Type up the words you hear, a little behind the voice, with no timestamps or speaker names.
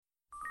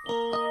Greetings,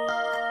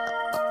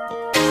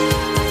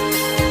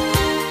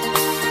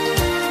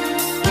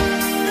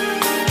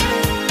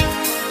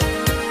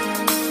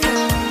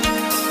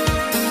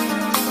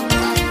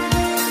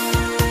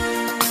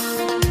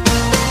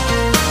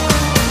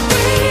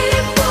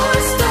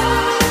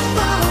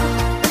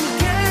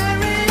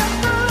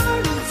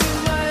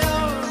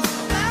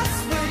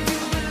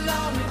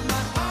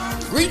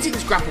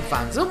 Grapple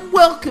fans, and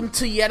welcome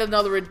to yet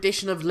another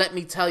edition of Let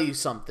Me Tell You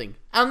Something.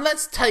 And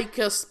let's take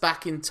us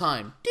back in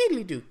time,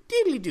 diddly-doo,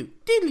 diddly-doo,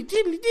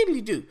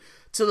 diddly-diddly-diddly-doo,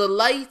 to the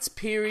late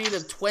period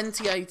of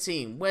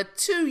 2018, where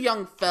two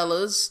young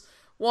fellas,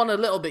 one a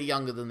little bit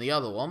younger than the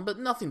other one, but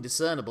nothing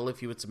discernible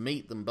if you were to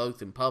meet them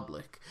both in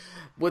public,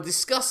 were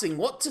discussing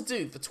what to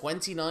do for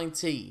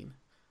 2019.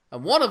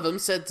 And one of them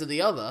said to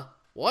the other,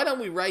 why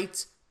don't we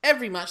rate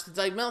every match that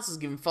Dave Meltzer's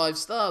given 5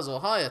 stars or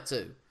higher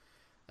to?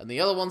 And the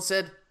other one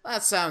said,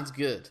 that sounds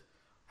good.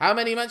 How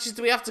many matches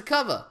do we have to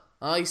cover?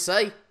 I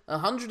say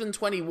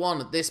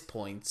 121 at this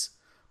point,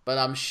 but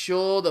I'm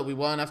sure that we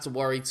won't have to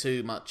worry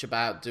too much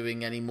about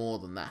doing any more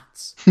than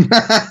that.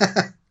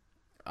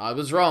 I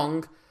was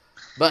wrong,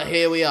 but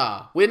here we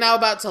are. We're now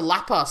about to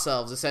lap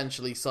ourselves,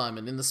 essentially,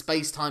 Simon, in the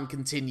space-time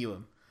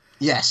continuum.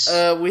 Yes.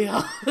 We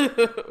are...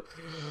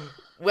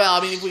 Well,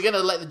 I mean, if we're going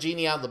to let the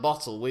genie out of the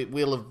bottle,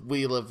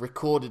 we'll have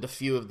recorded a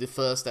few of the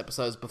first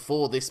episodes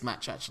before this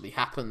match actually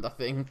happened, I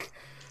think.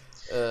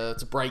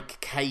 To break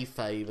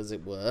kayfabe, as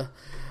it were.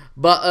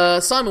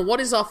 But, Simon,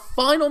 what is our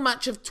final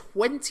match of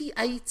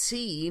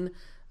 2018,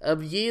 a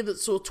year that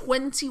saw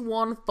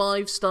 21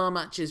 5-star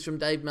matches from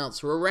Dave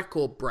Meltzer, a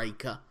record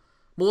breaker?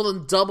 More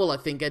than double, I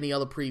think, any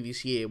other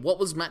previous year. What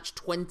was match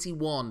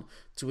 21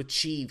 to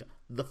achieve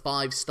the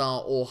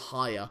 5-star or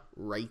higher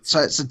rating?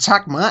 So it's a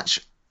tag match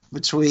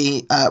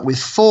between with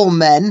 4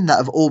 men that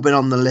have all been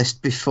on the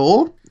list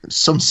before,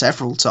 some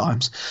several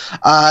times.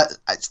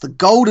 It's the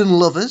Golden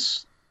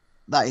Lovers.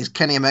 That is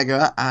Kenny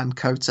Omega and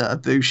Kota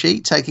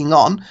Ibushi taking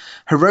on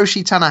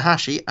Hiroshi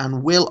Tanahashi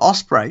and Will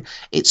Ospreay.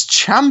 It's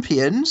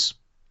champions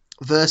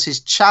versus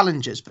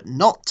challengers, but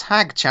not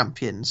tag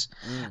champions.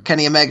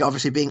 Kenny Omega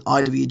obviously being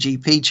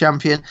IWGP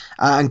champion,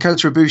 and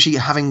Kota Ibushi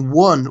having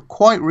won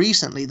quite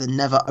recently the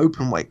Never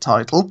Openweight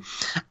title.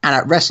 And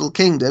at Wrestle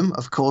Kingdom,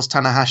 of course,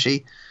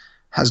 Tanahashi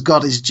has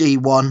got his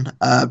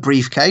G1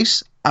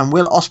 briefcase, and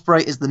Will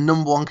Ospreay is the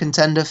number 1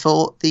 contender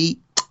for the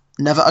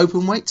Never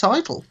Openweight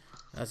title.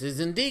 That is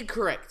indeed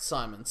correct,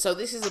 Simon. So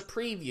this is a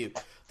preview,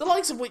 the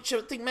likes of which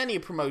I think many a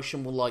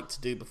promotion will like to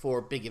do before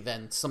a big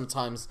event.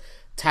 Sometimes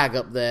tag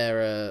up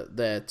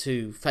their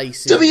two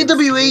faces.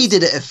 WWE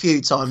did it a few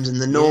times in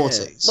the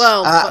noughties.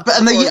 Well,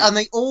 and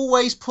they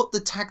always put the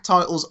tag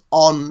titles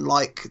on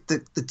like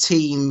the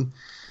team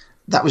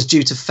that was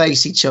due to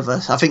face each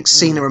other. I think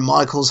Cena and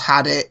Michaels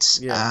had it.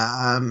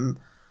 Yeah.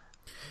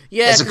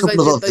 There's a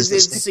couple of others. They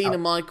did Cena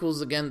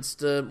Michaels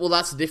against. Well,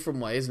 that's a different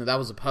way, isn't it? That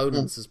was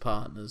opponents as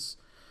partners.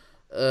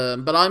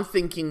 But I'm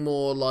thinking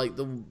more like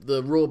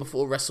the Raw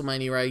before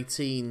WrestleMania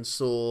 18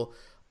 saw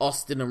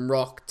Austin and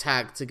Rock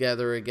tag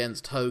together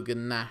against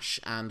Hogan, Nash,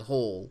 and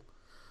Hall.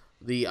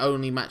 The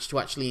only match to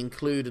actually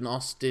include an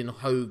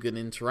Austin-Hogan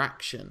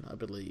interaction, I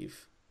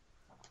believe.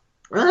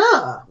 They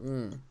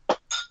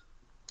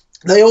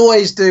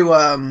always do.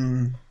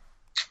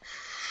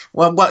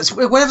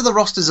 Whenever the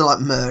rosters are like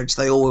merged,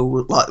 they all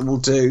will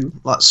do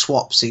like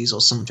swapsies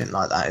or something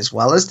like that as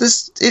well. As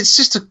this, it's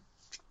just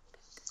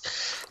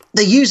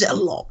they use it a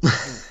lot.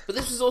 But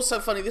this was also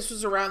funny. This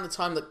was around the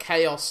time that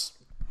Chaos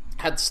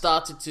had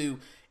started to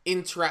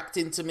interact,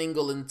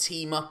 intermingle, and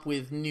team up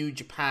with New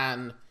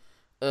Japan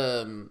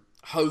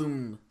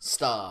home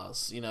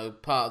stars,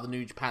 part of the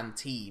New Japan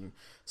team.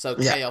 So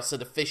Chaos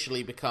had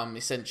officially become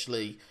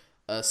essentially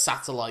a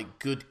satellite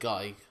good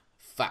guy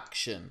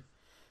faction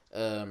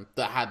that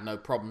had no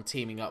problem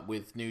teaming up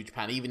with New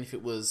Japan, even if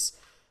it was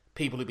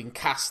people who'd been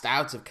cast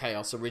out of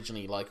Chaos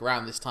originally. Like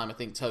around this time, I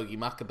think Togi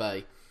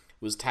Makabe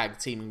was tag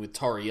teaming with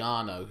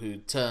Toriano, who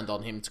turned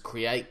on him to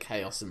create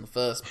Chaos in the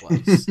first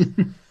place.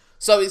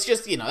 So it's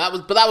just, that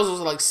was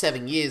also like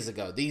 7 years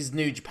ago. These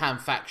New Japan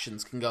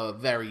factions can go a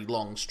very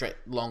long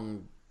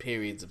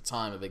periods of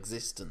time of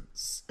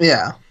existence.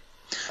 Yeah.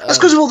 That's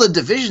because of all the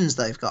divisions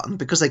they've gotten,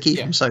 because they keep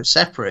them so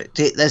separate.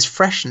 There's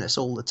freshness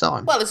all the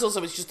time. Well, it's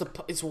just a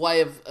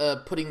way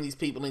of putting these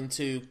people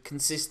into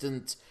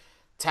consistent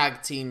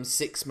tag teams,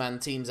 6-man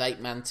teams,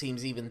 8-man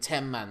teams, even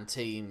 10-man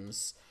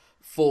teams,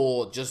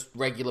 for just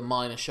regular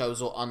minor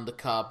shows or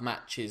undercard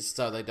matches,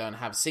 so they don't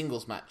have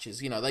singles matches.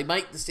 They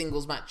make the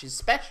singles matches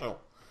special.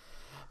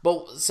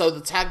 But so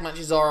the tag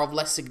matches are of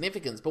less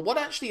significance. But what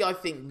actually I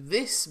think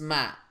this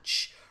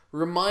match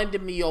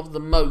reminded me of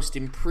the most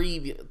in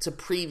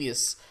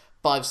previous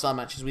 5-star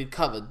matches we've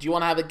covered. Do you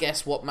want to have a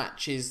guess what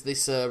matches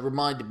this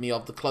reminded me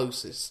of the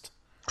closest?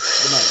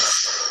 The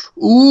most?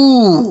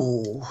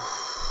 Ooh.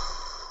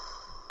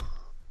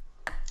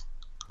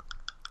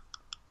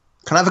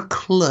 Can I have a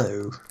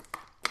clue?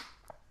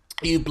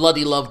 You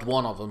bloody loved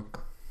one of them.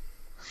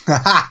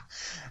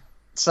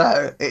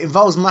 So, it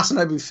involves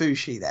Masanobu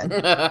Fushi then.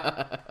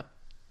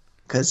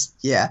 Because,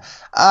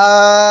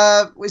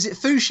 was it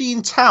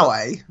Fushin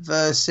Taue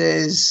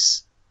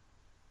versus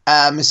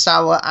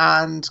Misawa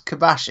and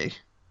Kobashi?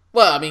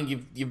 Well, I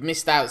mean, you've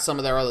missed out some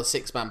of their other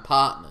 6-man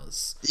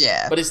partners.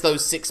 Yeah. But it's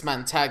those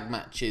 6-man tag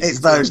matches. It's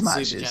those Super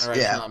matches,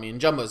 Generation Army and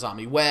Jumbo's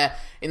Army, where,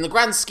 in the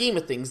grand scheme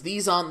of things,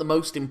 these aren't the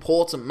most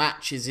important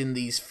matches in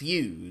these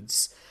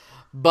feuds,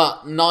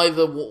 but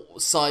neither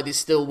side is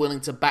still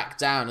willing to back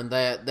down, and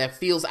there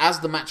feels, as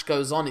the match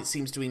goes on, it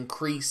seems to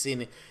increase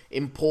in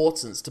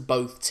importance to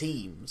both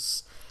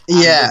teams.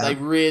 And they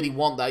really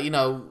want that,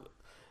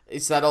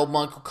 it's that old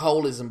Michael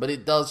Coleism, but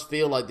it does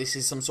feel like this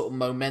is some sort of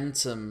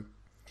momentum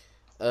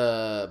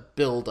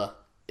builder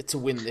to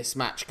win this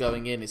match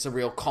going in. It's a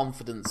real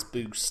confidence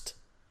boost.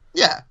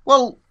 Yeah,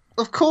 well,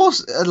 of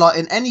course, like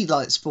in any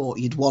sport,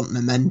 you'd want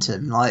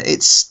momentum. Like,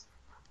 it's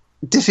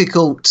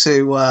difficult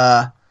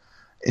to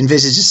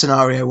envisage a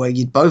scenario where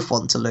you'd both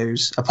want to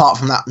lose, apart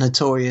from that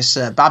notorious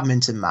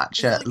badminton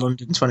match at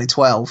London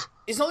 2012.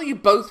 It's not that you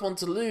both want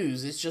to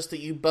lose, it's just that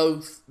you're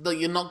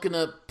not going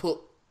to put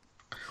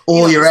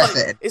all your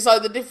effort in. It's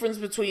like the difference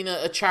between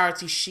a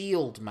charity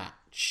shield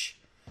match,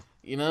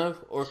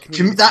 or a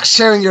community that's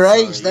showing your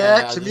age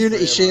there.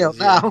 Community shield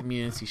now.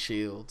 Community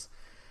shield.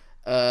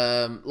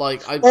 For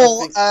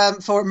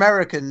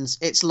Americans,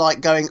 it's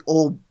like going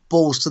all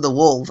balls to the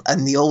wall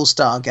and the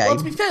All-Star game. Well,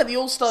 to be fair, the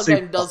All-Star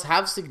game does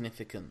have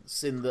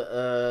significance in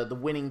the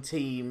winning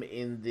team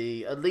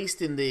at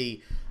least in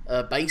the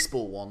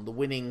baseball one, the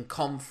winning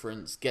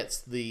conference gets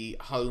they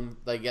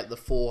get the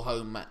 4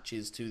 home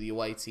matches to the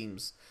away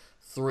team's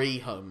 3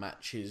 home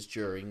matches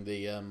during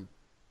the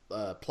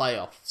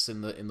playoffs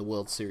in the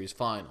World Series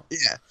final.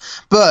 Yeah,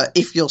 but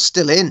if you're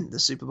still in the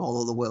Super Bowl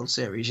or the World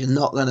Series, you're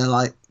not going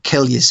to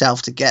kill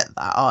yourself to get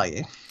that, are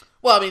you?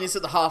 Well, I mean, it's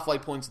at the halfway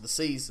point of the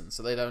season,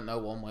 so they don't know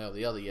one way or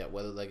the other yet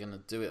whether they're going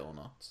to do it or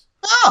not.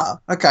 Ah,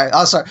 okay.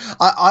 Oh, sorry.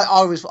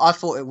 I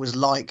thought it was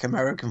like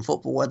American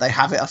football where they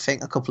have it, I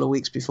think, a couple of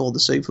weeks before the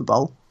Super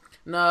Bowl.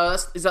 No,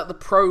 is that the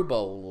Pro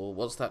Bowl, or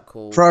what's that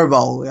called? Pro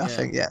Bowl, I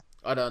think, yeah.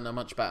 I don't know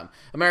much about them.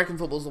 American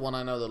football's the one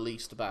I know the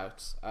least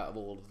about out of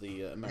all of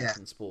the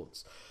American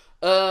sports.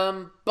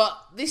 But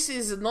this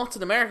is not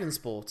an American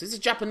sport. It's a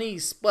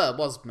Japanese... Well, it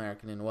was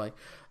American in a way.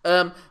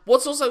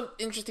 What's also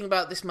interesting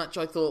about this match,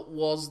 I thought,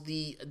 was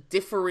the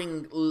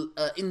differing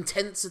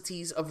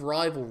intensities of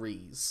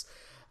rivalries.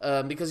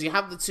 Because you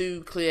have the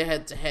 2 clear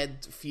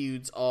head-to-head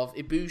feuds of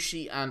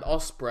Ibushi and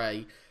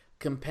Ospreay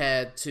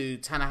compared to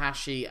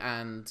Tanahashi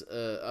and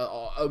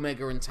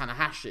Omega and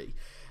Tanahashi.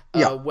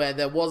 Where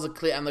there was a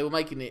clear... And they were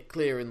making it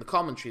clear in the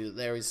commentary that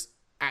there is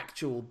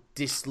actual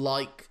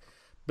dislike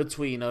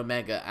between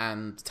Omega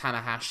and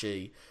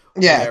Tanahashi.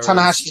 Yeah,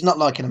 Tanahashi's not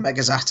liking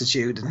Omega's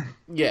attitude.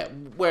 Yeah,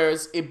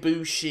 whereas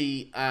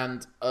Ibushi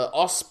and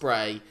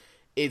Ospreay,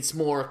 it's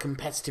more a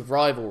competitive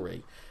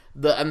rivalry.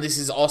 And this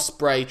is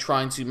Ospreay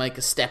trying to make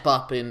a step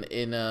up in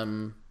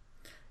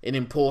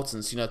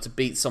importance, to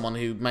beat someone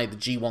who made the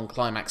G1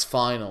 Climax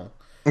final.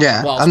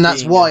 Yeah, and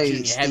that's why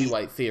junior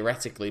heavyweight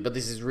theoretically, but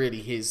this is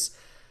really his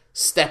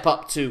step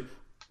up to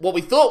what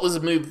we thought was a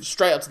move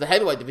straight up to the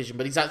heavyweight division,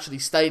 but he's actually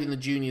stayed in the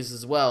juniors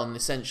as well and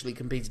essentially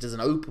competed as an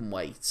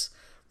openweight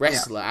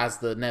wrestler, as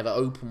the never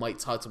openweight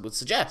title would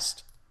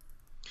suggest.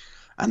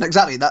 And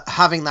exactly that,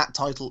 having that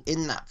title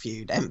in that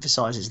feud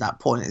emphasizes that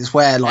point. It's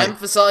where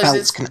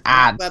belts can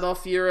add that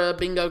off your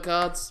bingo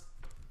cards.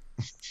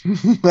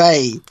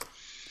 Hey,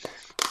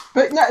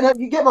 but no,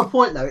 you get my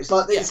point though. It's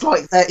like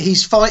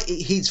he's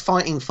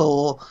fighting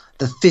for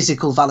the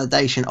physical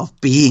validation of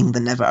being the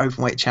never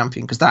openweight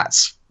champion, because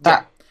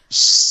that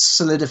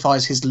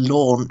solidifies his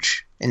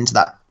launch into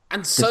that.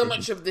 And so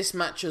much of this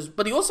match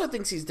but he also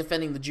thinks he's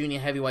defending the junior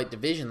heavyweight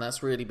division.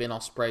 That's really been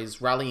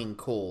Ospreay's rallying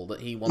call,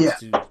 that he wants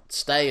to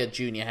stay a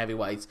junior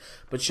heavyweight,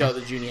 but show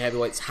that junior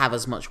heavyweights have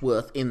as much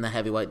worth in the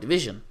heavyweight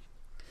division.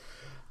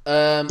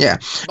 And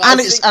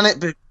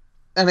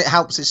it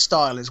helps his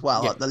style as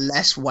well. Like, the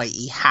less weight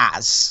he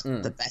has,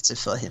 the better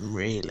for him,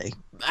 really.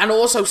 And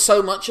also,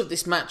 so much of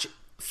this match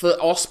for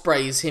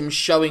Ospreay is him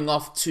showing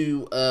off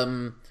to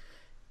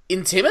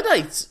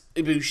intimidate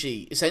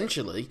Ibushi,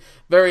 essentially.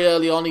 Very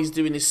early on, he's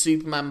doing his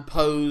Superman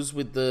pose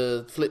with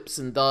the flips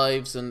and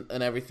dives and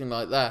everything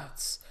like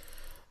that.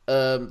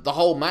 The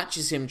whole match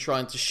is him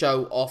trying to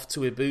show off to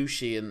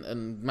Ibushi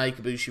and make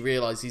Ibushi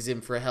realise he's in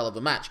for a hell of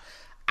a match,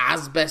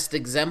 as best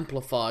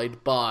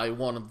exemplified by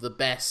one of the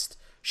best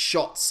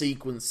shot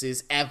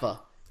sequences ever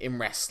in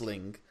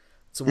wrestling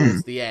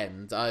towards the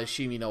end. I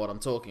assume you know what I'm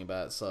talking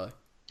about, so...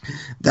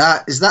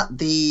 Is that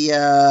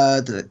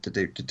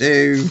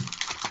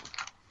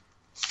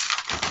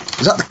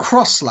the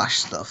cross slash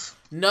stuff?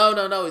 No.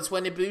 It's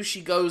when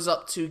Ibushi goes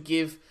up to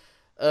give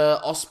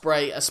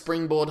Ospreay a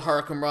springboard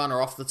Hurricane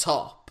Runner off the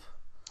top.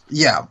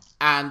 Yeah.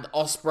 And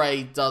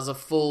Ospreay does a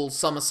full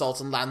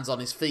somersault and lands on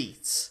his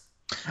feet.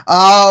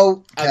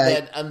 Oh,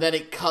 okay. And then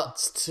it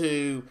cuts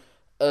to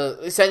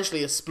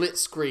essentially a split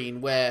screen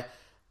where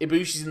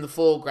Ibushi's in the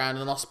foreground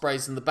and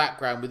Ospreay's in the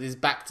background with his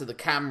back to the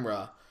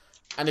camera.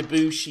 And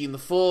Ibushi in the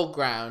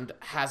foreground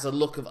has a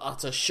look of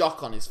utter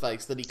shock on his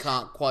face that he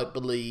can't quite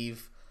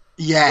believe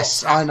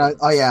Yes, I know.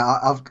 Oh yeah,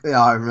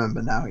 I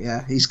remember now.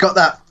 Yeah, he's got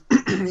that.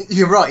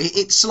 You're right.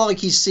 It's like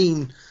he's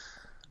seen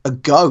a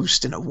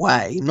ghost in a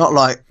way. Not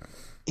like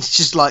it's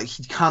just like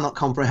he cannot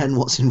comprehend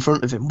what's in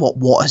front of him.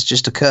 What has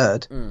just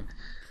occurred?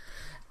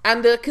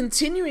 And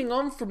continuing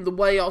on from the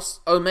way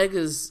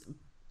Omega's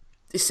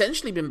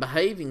essentially been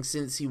behaving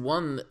since he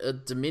won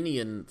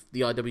Dominion,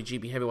 the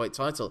IWGP Heavyweight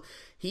title,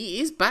 he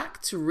is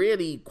back to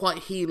really quite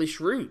heelish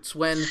roots.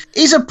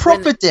 He's a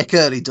proper dick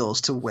early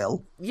doors to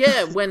Will.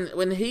 Yeah,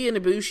 when he and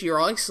Ibushi are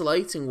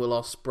isolating Will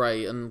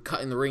Ospreay and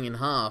cutting the ring in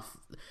half,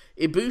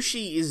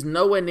 Ibushi is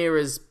nowhere near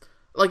as...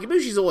 Like,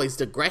 Ibushi's always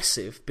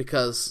aggressive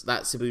because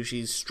that's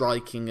Ibushi's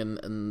striking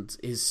and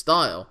his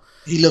style.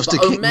 He loves to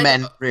kick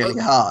men really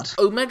hard.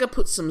 Omega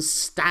puts some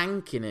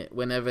stank in it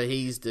whenever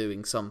he's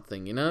doing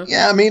something, you know?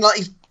 Yeah, I mean, like,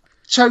 he's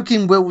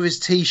choking Will with his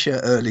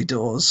t-shirt early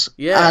doors.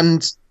 Yeah.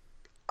 And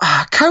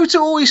Kota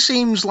always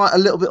seems like a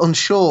little bit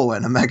unsure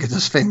when Omega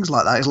does things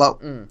like that. He's like,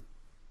 what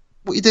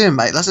are you doing,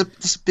 mate? That's a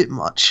bit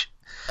much.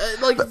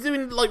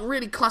 Doing, like,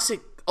 really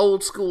classic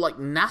old school, like,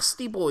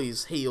 Nasty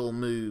Boys heel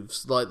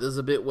moves. Like, there's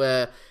a bit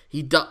where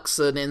he ducks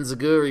an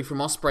Enziguri from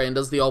Ospreay and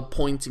does the old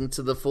pointing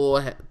to the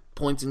forehead,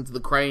 pointing to the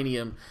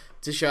cranium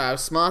to show how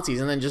smart he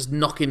is, and then just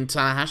knocking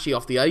Tanahashi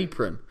off the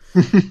apron.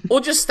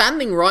 Or just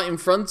standing right in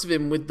front of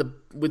him with the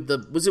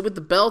was it with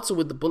the belt or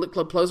with the Bullet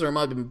Club closer? It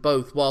might have been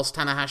both, whilst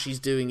Tanahashi's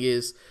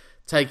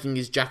taking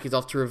his jacket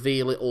off to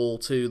reveal it all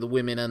to the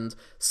women and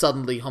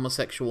suddenly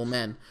homosexual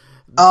men.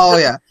 Oh,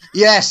 yeah.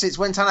 Yes, it's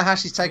when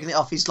Tanahashi's taking it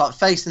off, he's like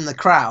facing the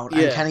crowd,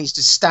 and Kenny's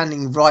just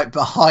standing right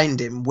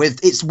behind him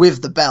with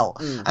the belt.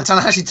 And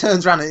Tanahashi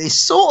turns around and he's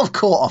sort of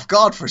caught off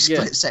guard for a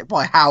split sec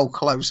by how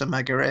close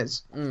Omega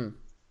is.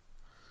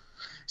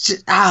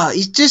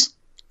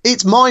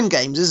 It's mind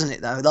games, isn't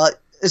it, though? Like,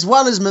 as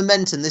well as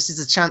momentum, this is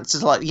a chance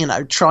to, like, you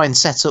know, try and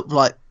set up,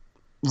 like,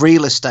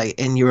 real estate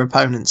in your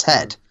opponent's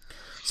head.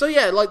 So,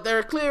 yeah, like,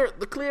 the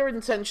clear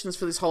intentions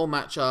for this whole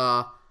match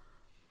are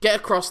get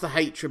across the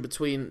hatred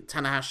between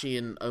Tanahashi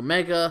and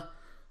Omega,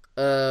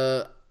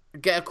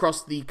 get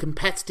across the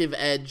competitive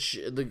edge,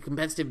 the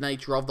competitive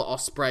nature of the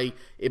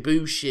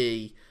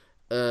Ospreay-Ibushi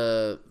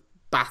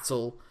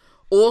battle.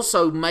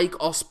 Also, make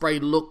Ospreay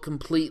look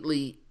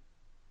completely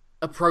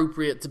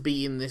appropriate to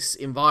be in this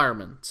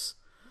environment.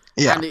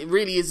 Yeah. And it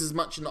really is as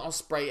much an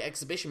Ospreay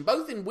exhibition,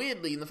 both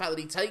weirdly in the fact that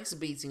he takes a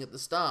beating at the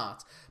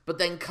start, but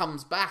then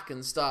comes back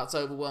and starts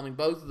overwhelming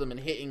both of them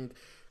and hitting,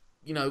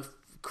 you know,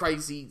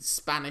 crazy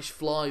Spanish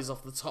flies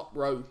off the top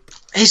rope.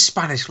 His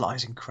Spanish fly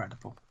is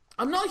incredible.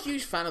 I'm not a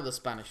huge fan of the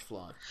Spanish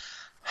fly.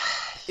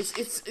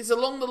 It's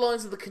along the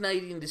lines of the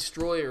Canadian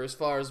Destroyer as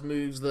far as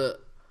moves that...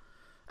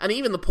 And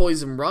even the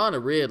Poison Rana,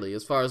 really,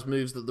 as far as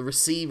moves that the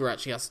receiver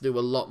actually has to do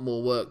a lot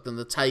more work than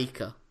the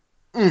taker.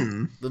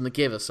 Than the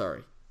giver,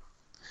 sorry.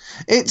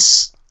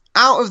 It's...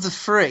 Out of the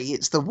three,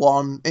 it's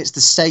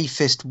the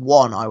safest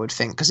one, I would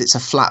think, because it's a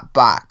flat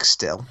back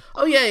still.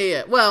 Oh,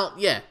 yeah. Well,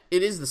 yeah,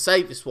 it is the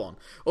safest one.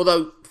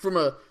 Although, from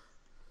a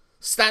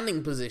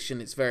standing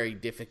position, it's very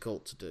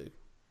difficult to do.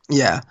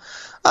 Yeah.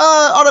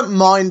 I don't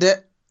mind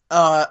it.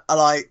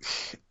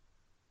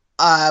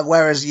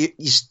 Whereas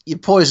you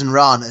Poison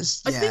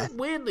Ranas, yeah. I think,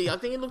 weirdly,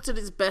 it looked at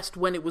its best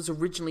when it was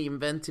originally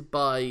invented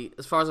by,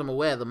 as far as I'm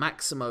aware, the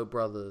Maximo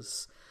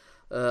brothers.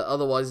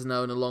 Otherwise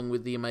known, along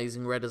with the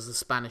Amazing Red, as the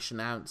Spanish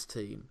Announce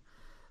Team.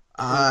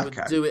 Who would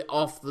do it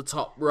off the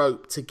top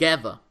rope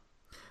together.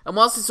 And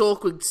whilst it's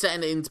awkward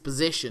setting it into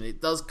position,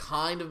 it does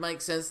kind of make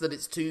sense that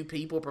it's two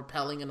people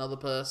propelling another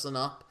person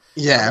up.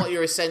 Yeah. And what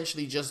you're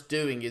essentially just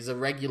doing is a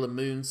regular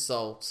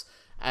moonsault,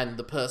 and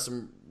the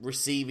person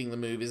receiving the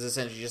move is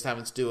essentially just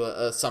having to do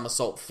a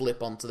somersault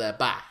flip onto their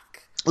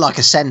back. Like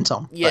a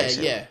senton.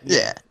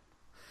 Yeah.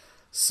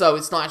 So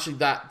it's not actually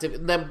that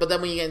difficult. But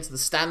then when you get into the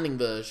standing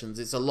versions,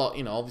 it's a lot,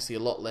 you know, obviously a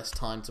lot less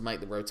time to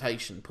make the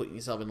rotation, putting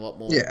yourself in a lot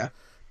more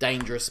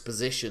dangerous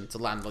position to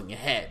land on your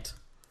head.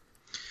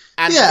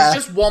 And it's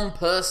just one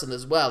person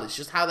as well. It's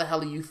just how the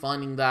hell are you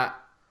finding that,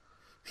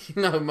 you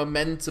know,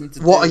 momentum to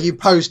do it? What are you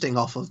posting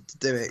off of to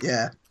do it?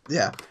 Yeah.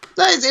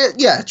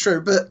 Yeah,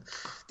 true. But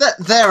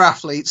they're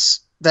athletes.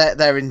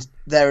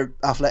 Their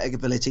athletic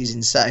ability is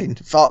insane.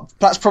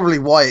 That's probably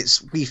why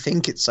we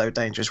think it's so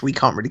dangerous. We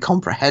can't really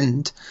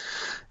comprehend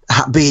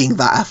being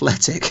that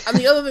athletic. And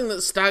the other thing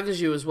that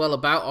staggers you as well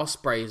about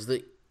Ospreay is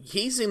that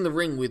he's in the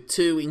ring with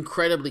two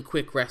incredibly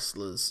quick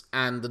wrestlers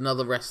and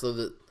another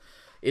wrestler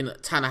in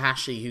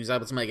Tanahashi who's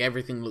able to make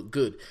everything look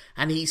good,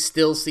 and he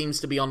still seems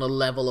to be on a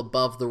level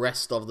above the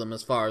rest of them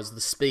as far as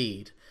the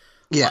speed.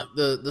 Yeah,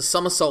 like the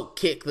somersault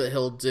kick that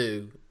he'll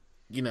do,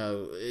 you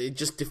know, it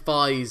just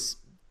defies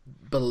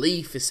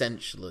belief,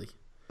 essentially.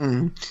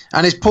 And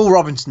his Paul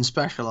Robinson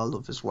special I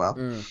love as well.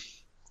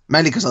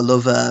 Mainly because I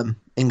love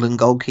England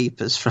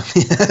goalkeepers from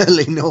the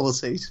early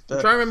noughties. I'm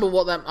trying to remember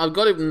what that... I've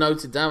got it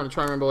noted down and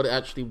trying to remember what it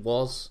actually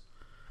was.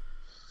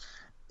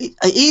 It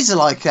is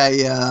like a...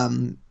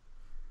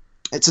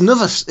 It's a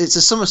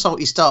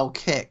somersaulty style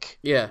kick.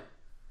 Yeah.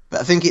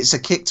 But I think it's a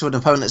kick to an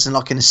opponent that's in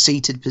a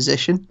seated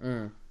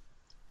position.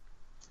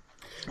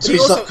 So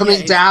he's like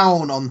coming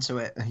down onto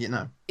it,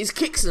 His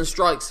kicks and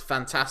strikes are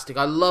fantastic.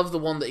 I love the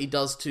one that he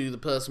does to the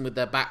person with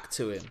their back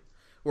to him,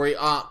 where he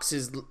arcs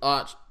his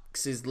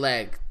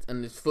leg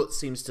and his foot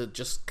seems to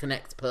just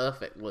connect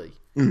perfectly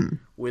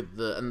with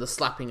the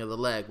slapping of the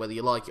leg, whether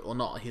you like it or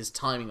not. His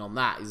timing on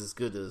that is as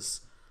good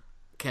as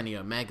Kenny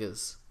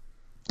Omega's.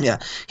 Yeah,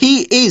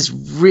 he is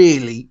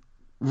really,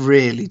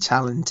 really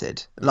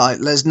talented. Like,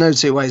 there's no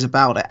two ways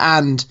about it.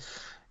 And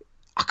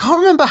I can't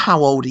remember how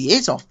old he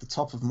is off the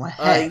top of my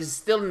head. He's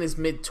still in his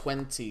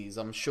mid-20s,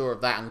 I'm sure of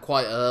that, and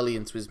quite early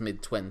into his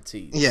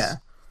mid-20s. Yeah.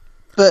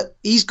 But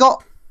he's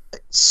got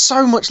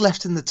so much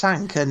left in the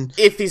tank, and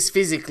if he's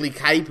physically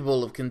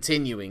capable of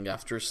continuing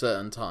after a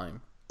certain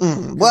time.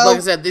 Well, like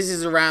I said, this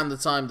is around the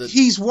time that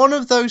he's one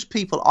of those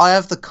people I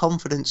have the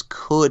confidence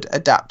could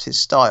adapt his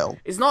style.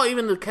 It's not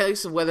even a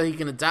case of whether he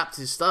can adapt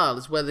his style,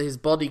 it's whether his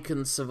body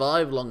can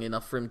survive long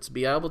enough for him to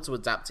be able to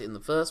adapt it in the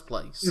first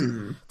place.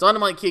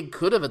 Dynamite Kid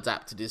could have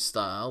adapted his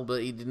style,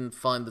 but he didn't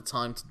find the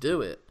time to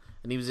do it,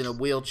 and he was in a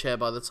wheelchair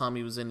by the time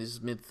he was in his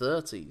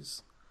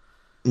mid-30s.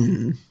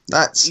 He's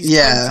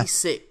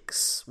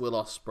 26, Will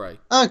Ospreay.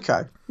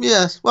 Okay,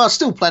 yes. Well,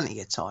 still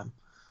plenty of time.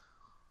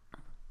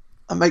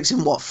 That makes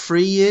him,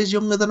 3 years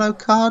younger than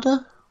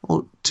Okada?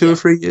 Or 2 or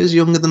 3 years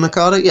younger than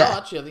Okada? Yeah. No,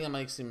 actually, I think that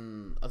makes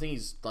him... I think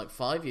he's like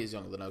 5 years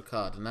younger than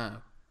Okada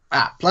now.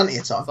 Plenty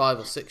of time. 5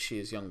 or 6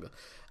 years younger.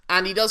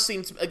 And he does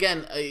seem to...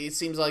 Again, it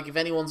seems like if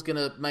anyone's going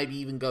to maybe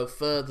even go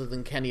further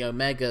than Kenny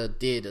Omega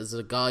did as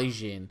a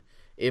Gaijin,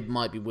 it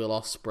might be Will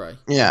Ospreay.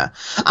 Yeah.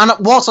 And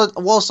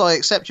whilst I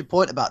accept your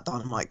point about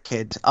Dynamite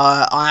Kid,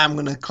 I am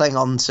going to cling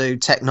on to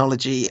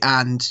technology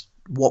and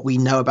what we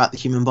know about the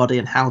human body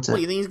and how to.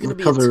 What, you think he's going to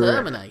be a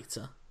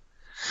Terminator?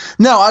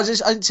 No, I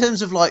just in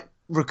terms of like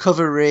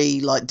recovery,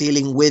 like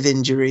dealing with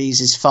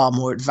injuries, is far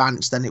more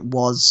advanced than it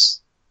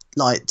was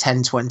like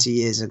 10, 20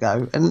 years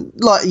ago. And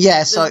like,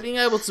 there's being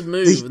able to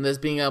move and there's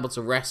being able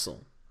to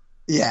wrestle.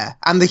 Yeah,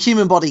 and the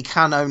human body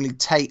can only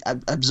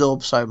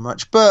absorb so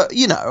much. But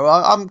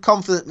I'm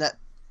confident that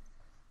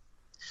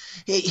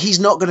he's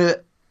going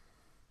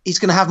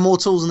to have more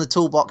tools in the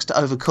toolbox to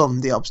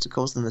overcome the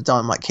obstacles than the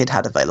Dynamite Kid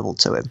had available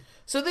to him.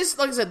 So this,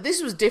 like I said,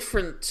 this was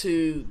different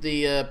to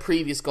the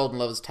previous Golden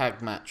Lovers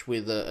tag match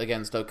with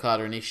against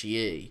Okada and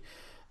Ishii.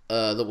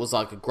 That was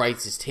like a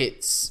greatest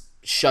hits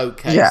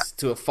showcase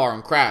to a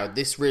foreign crowd.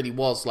 This really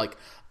was like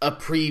a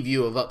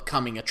preview of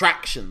upcoming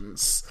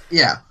attractions.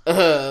 Yeah.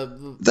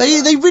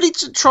 They really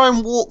try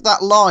and walk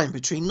that line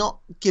between not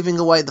giving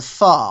away the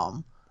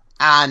farm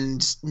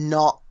and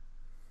not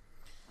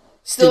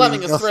still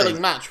having a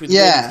thrilling match with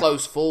really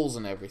close falls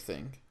and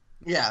everything.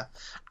 Yeah.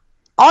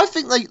 I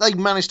think they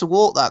managed to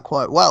walk that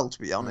quite well, to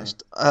be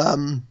honest.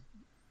 There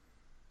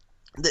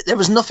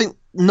was nothing,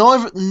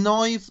 neither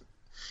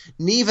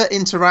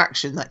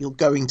interaction that you're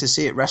going to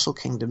see at Wrestle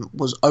Kingdom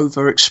was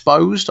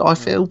overexposed, I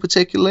feel,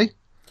 particularly.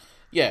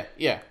 Yeah.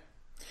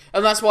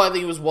 And that's why I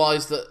think it was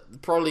wise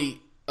that probably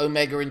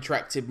Omega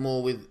interacted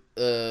more with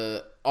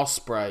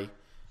Ospreay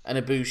and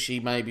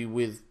Ibushi maybe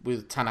with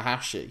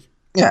Tanahashi.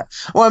 Yeah.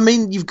 Well, I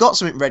mean, you've got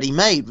something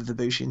ready-made with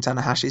Ibushi and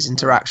Tanahashi's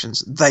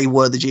interactions. They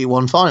were the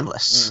G1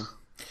 finalists.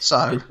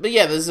 So, but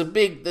yeah, there's a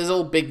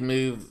big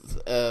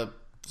move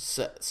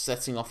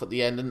setting off at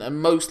the end,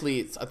 and mostly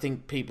it's, I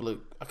think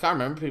I can't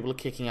remember, people are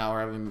kicking out or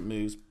having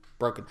moves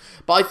broken.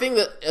 But I think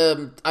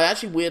that I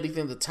actually weirdly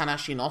think that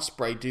Tanahashi and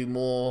Ospreay do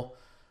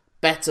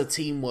better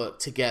teamwork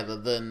together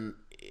than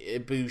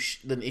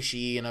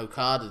Ishii and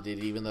Okada did,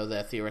 even though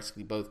they're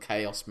theoretically both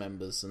Chaos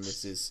members, and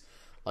this is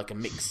like a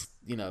mix,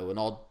 an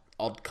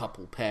odd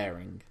couple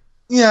pairing.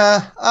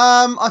 Yeah,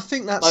 I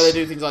think that's... Like they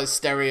do things like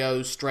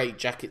stereo, straight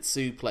jacket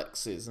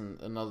suplexes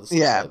and other stuff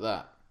like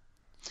that.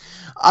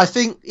 I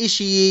think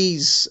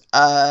Ishii's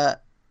and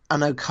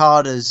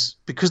Okada's,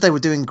 because they were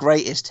doing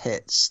greatest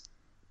hits,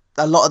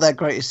 a lot of their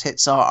greatest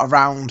hits are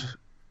around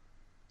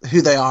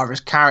who they are as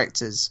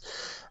characters,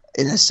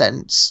 in a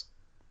sense,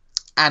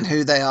 and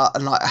who they are,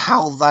 and like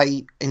how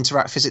they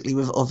interact physically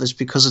with others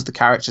because of the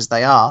characters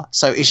they are.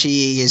 So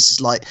Ishii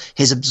is like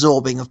his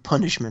absorbing of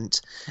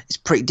punishment. It's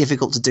pretty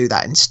difficult to do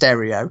that in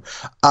stereo.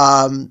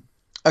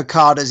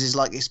 Okada's is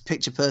like his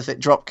picture perfect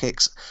drop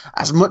kicks.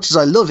 As much as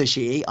I love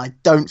Ishii, I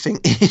don't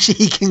think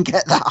Ishii can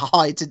get that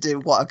high to do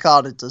what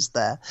Okada does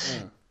there.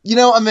 You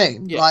know what I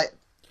mean? Yeah. Like,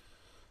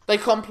 they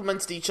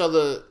complemented each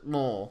other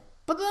more.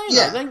 But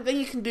then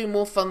you can do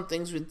more fun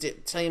things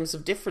with teams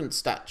of different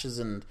statures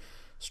and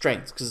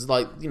strengths, because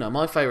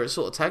my favourite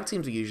sort of tag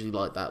teams are usually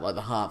like that, like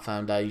the Hart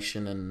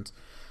Foundation and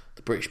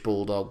the British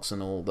Bulldogs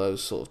and all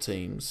those sort of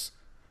teams.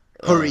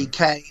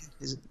 Hurricane.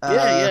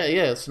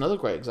 Yeah, it's another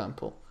great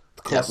example.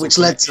 Which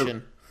led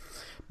to...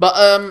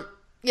 But,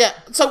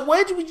 so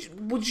where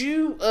would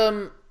you...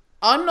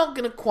 I'm not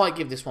going to quite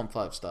give this one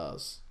 5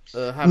 stars.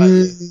 How about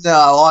you?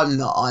 No, I'm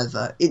not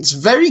either. It's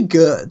very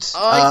good.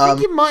 I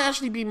think it might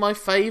actually be my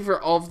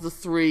favourite of the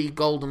 3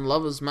 Golden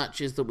Lovers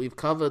matches that we've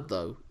covered,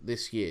 though,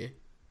 this year.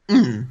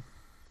 I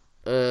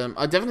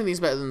definitely think it's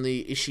better than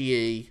the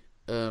Ishii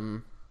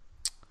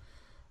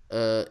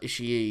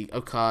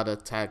Okada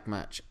tag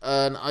match,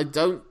 and I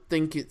don't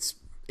think it's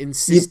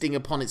insisting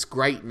upon its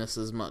greatness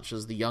as much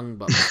as the Young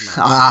Bucks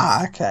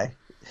match. Okay.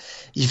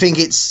 You think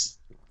it's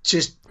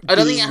just I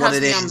don't think it what has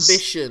it the is?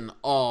 ambition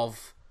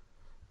of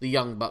the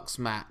Young Bucks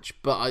match,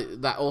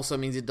 but that also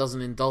means it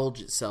doesn't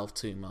indulge itself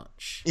too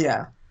much.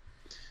 Yeah.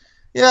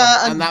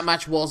 Yeah, And that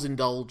match was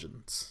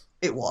indulgent.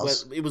 it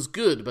was. It was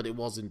good, but it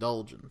was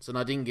indulgent, and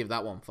I didn't give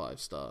that one 5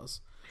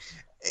 stars.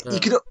 You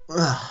could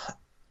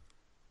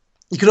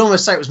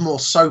almost say it was more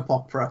soap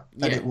opera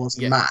than it was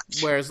a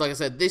match. Whereas, like I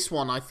said, this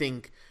one I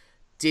think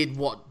did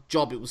what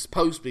job it was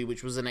supposed to be,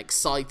 which was an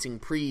exciting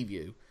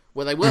preview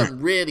where they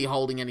weren't really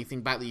holding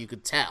anything back that you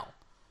could tell.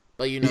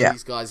 But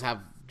these guys have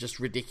just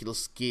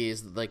ridiculous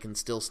gears that they can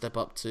still step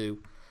up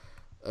to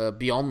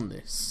beyond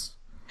this.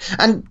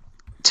 And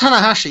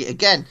Tanahashi,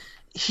 again,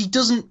 he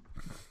doesn't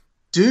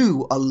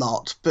do a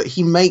lot, but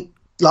he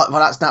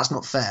that's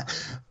not fair.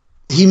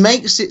 He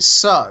makes it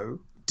so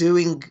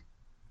doing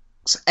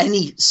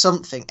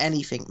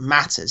anything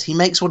matters. He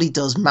makes what he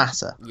does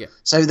matter. Yeah.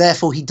 So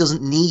therefore, he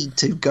doesn't need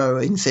to go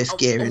in fifth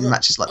gear in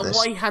matches like this. And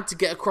what he had to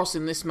get across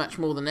in this match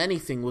more than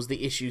anything was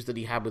the issues that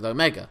he had with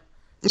Omega.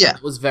 Yeah.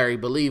 That was very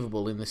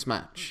believable in this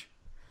match.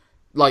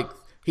 Like,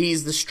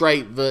 he's the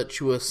straight,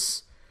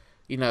 virtuous,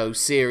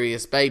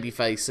 serious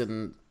babyface,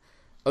 and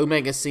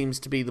Omega seems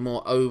to be the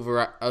more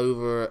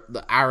over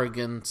the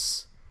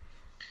arrogance.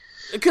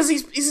 Because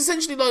he's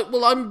essentially like,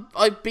 well,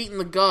 I've beaten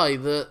the guy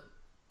that,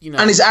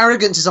 And his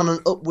arrogance is on an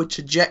upward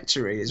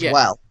trajectory as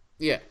well.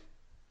 Yeah.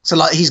 So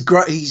like he's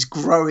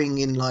growing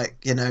in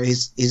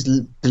his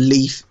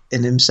belief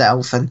in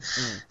himself, and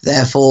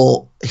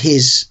therefore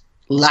his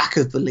lack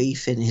of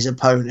belief in his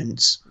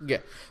opponents. Yeah,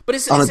 but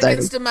it's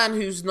against a man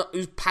who's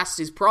past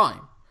his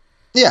prime.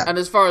 Yeah, and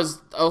as far as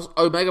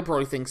Omega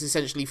probably thinks,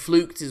 essentially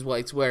fluked his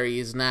way to where he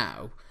is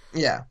now.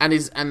 Yeah, and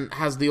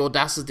has the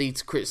audacity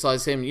to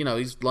criticize him.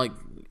 He's like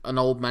an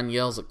old man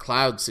yells at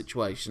cloud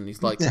situation.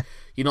 He's like,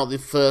 you're not the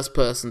first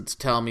person to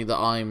tell me that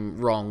I'm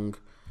wrong.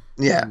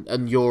 Yeah,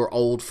 and your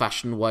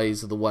old-fashioned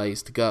ways are the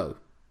ways to go.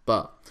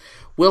 But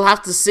we'll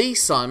have to see,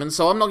 Simon.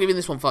 So I'm not giving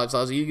this one 5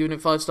 stars. Are you giving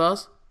it 5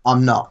 stars?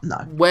 I'm not. No.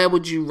 Where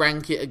would you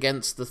rank it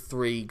against the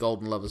 3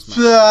 Golden Lovers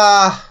matches?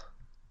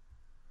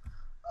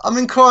 I'm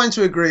inclined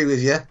to agree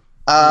with you.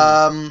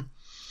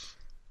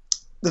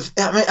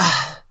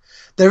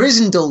 There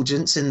is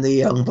indulgence in the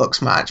Young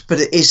Bucks match, but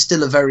it is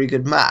still a very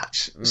good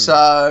match.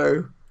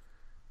 So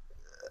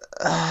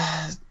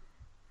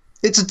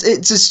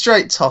it's a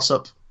straight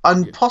toss-up.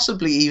 And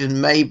possibly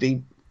even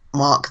maybe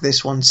mark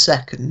this one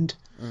second.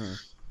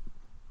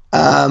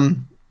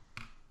 I'll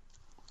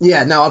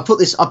put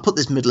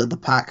this middle of the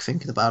pack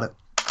thinking about it.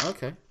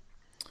 Okay.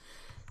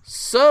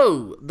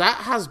 So that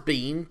has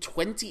been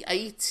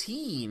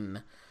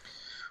 2018.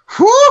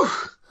 Whew!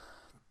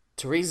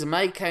 Theresa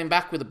May came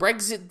back with a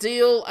Brexit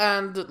deal,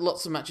 and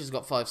lots of matches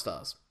got 5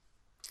 stars.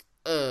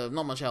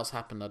 Not much else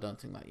happened, I don't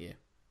think, that year.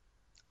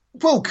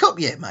 World Cup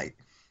year, mate.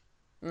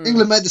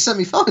 England made the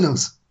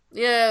semi-finals.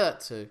 Yeah,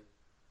 that too.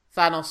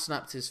 Thanos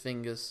snapped his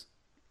fingers.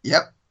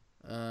 Yep.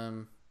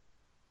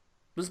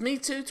 Was Me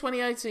Too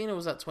 2018 or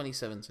was that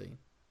 2017?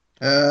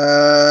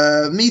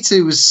 Me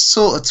Too was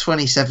sort of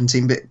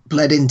 2017, but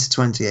bled into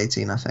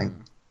 2018, I think.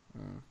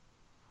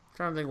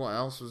 Trying to think what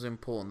else was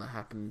important that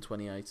happened in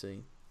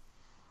 2018.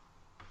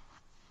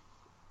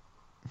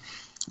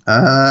 It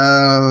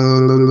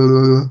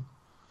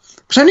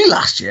was only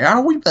last year.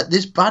 How are we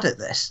this bad at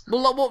this?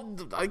 Well,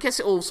 I guess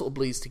it all sort of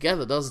bleeds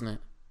together, doesn't it?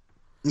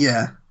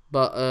 Yeah.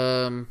 But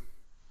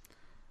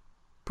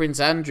Prince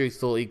Andrew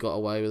thought he got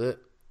away with it.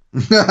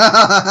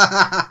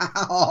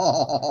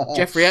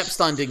 Jeffrey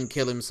Epstein didn't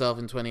kill himself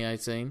in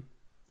 2018.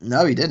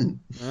 No, he didn't.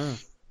 Oh.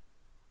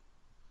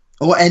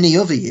 Or any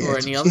other year. Or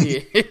any other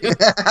year.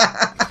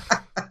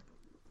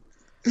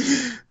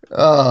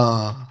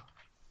 Oh.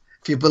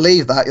 If you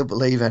believe that, you'll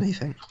believe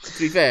anything. To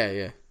be fair,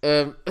 yeah.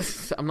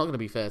 I'm not going to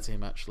be fair to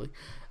him, actually.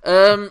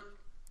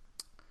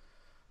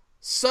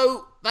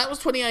 So, that was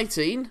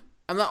 2018,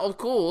 and that, of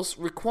course,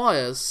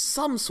 requires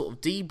some sort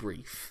of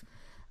debrief.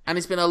 And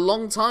it's been a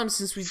long time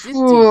since we did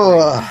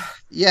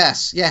debrief.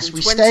 Yes,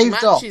 we 20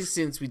 staved off. matches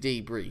since we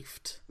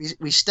debriefed.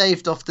 We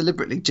staved off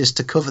deliberately just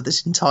to cover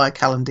this entire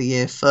calendar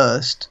year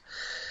first.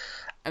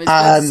 And it's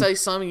fair to say,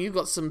 Simon, you've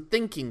got some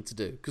thinking to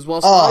do. Because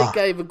whilst I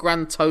gave a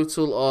grand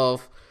total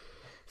of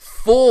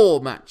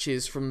 4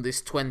 matches from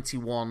this 20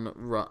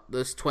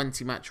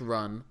 match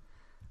run,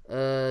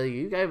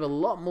 you gave a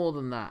lot more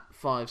than that,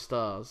 5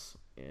 stars.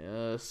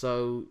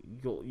 So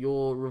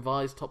your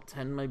revised top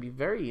 10 may be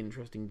very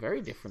interesting,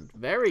 very different,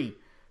 very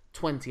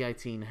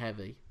 2018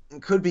 heavy.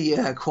 It could be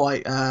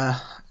quite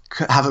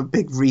have a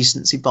big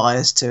recency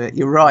bias to it.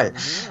 You're right.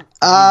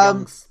 Yeah,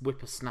 young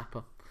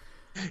whippersnapper.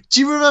 Do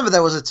you remember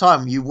there was a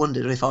time you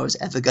wondered if I was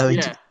ever going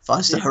to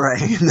 5-star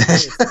rating in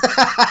this?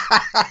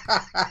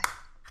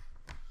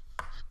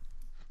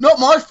 Not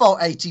my fault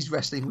 80s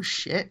wrestling was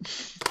shit.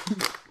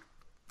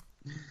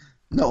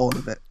 Not all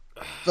of it.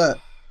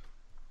 But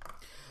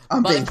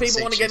if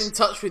people want to get in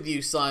touch with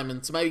you, Simon,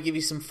 to maybe give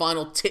you some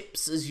final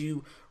tips as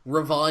you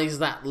revise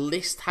that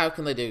list, how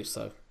can they do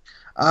so?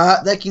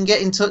 They can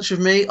get in touch with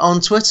me on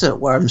Twitter,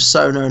 where I'm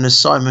so known as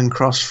Simon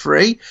Cross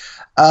Free.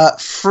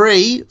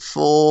 Free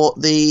for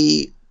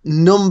the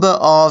number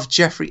of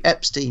Jeffrey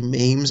Epstein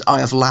memes I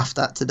have laughed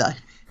at today.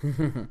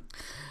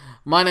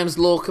 My name's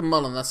Lorcan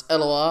Mullen. That's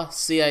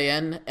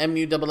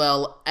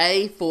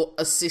LORCANMULLA for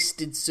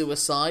assisted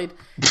suicide.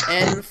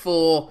 N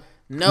for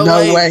no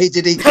way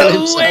did he kill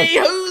himself. No way,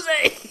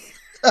 Jose!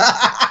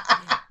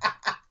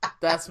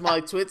 That's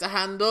my Twitter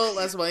handle.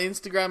 That's my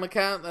Instagram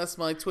account. That's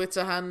my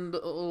Twitter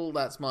handle.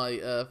 That's my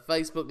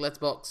Facebook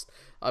Letterboxd.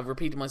 I've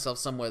repeated myself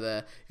somewhere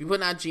there. If you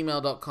put an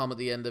 @gmail.com at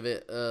the end of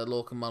it,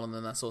 Lorcan Mullen,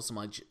 then that's also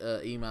my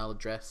email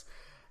address.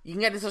 You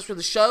can get in touch with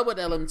the show at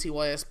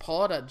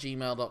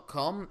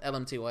lmtyspod@gmail.com.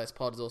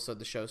 lmtyspod is also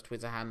the show's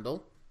Twitter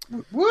handle.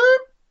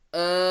 Whoop.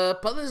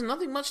 But there's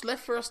nothing much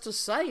left for us to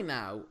say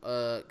now,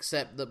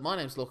 except that my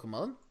name's Lorcan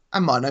Mullen.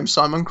 And my name's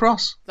Simon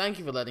Cross. Thank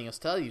you for letting us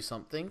tell you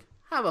something.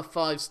 Have a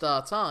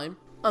 5-star time.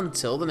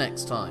 Until the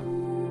next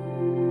time.